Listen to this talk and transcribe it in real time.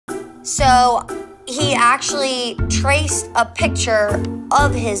So he actually traced a picture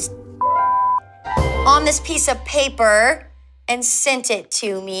of his on this piece of paper and sent it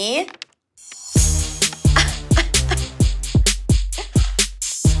to me.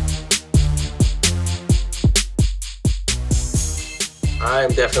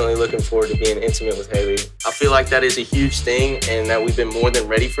 I'm definitely looking forward to being intimate with Haley. I feel like that is a huge thing and that we've been more than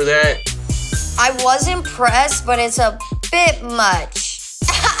ready for that. I was impressed, but it's a bit much.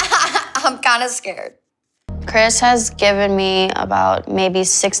 I'm kind of scared. Chris has given me about maybe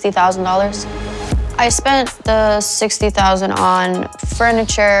 $60,000. I spent the $60,000 on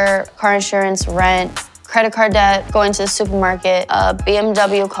furniture, car insurance, rent, credit card debt, going to the supermarket, a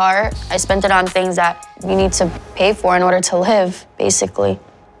BMW car. I spent it on things that you need to pay for in order to live, basically.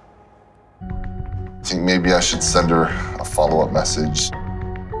 I think maybe I should send her a follow-up message.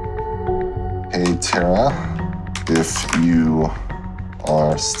 Hey, Tara, if you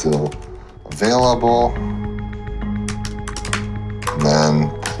are still available, then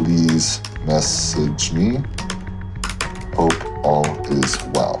please message me. Hope all is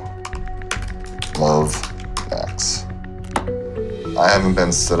well. Love, Max. I haven't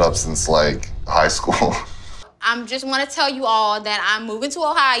been stood up since, like, high school. I just want to tell you all that I'm moving to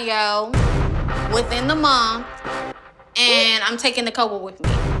Ohio within the month, and I'm taking the couple with me.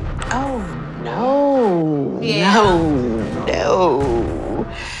 Oh, no. Yeah. No.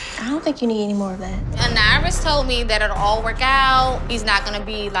 I don't think you need any more of that. And Iris told me that it'll all work out. He's not gonna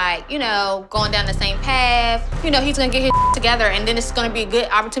be like, you know, going down the same path. You know, he's gonna get his together, and then it's gonna be a good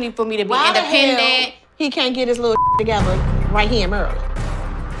opportunity for me to be independent. He can't get his little together right here in Maryland.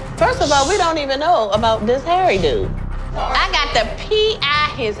 First of all, we don't even know about this Harry dude. I got the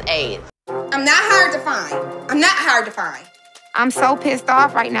P.I. his ass. I'm not hard to find. I'm not hard to find. I'm so pissed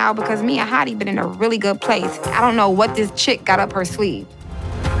off right now because me and Hottie been in a really good place. I don't know what this chick got up her sleeve.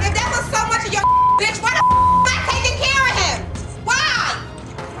 If that was so much of your bitch, why the am I taking care of him?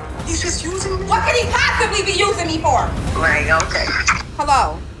 Why? He's just using me. What could he possibly be using me for? Right, okay.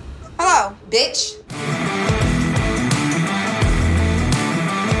 Hello? Hello, bitch?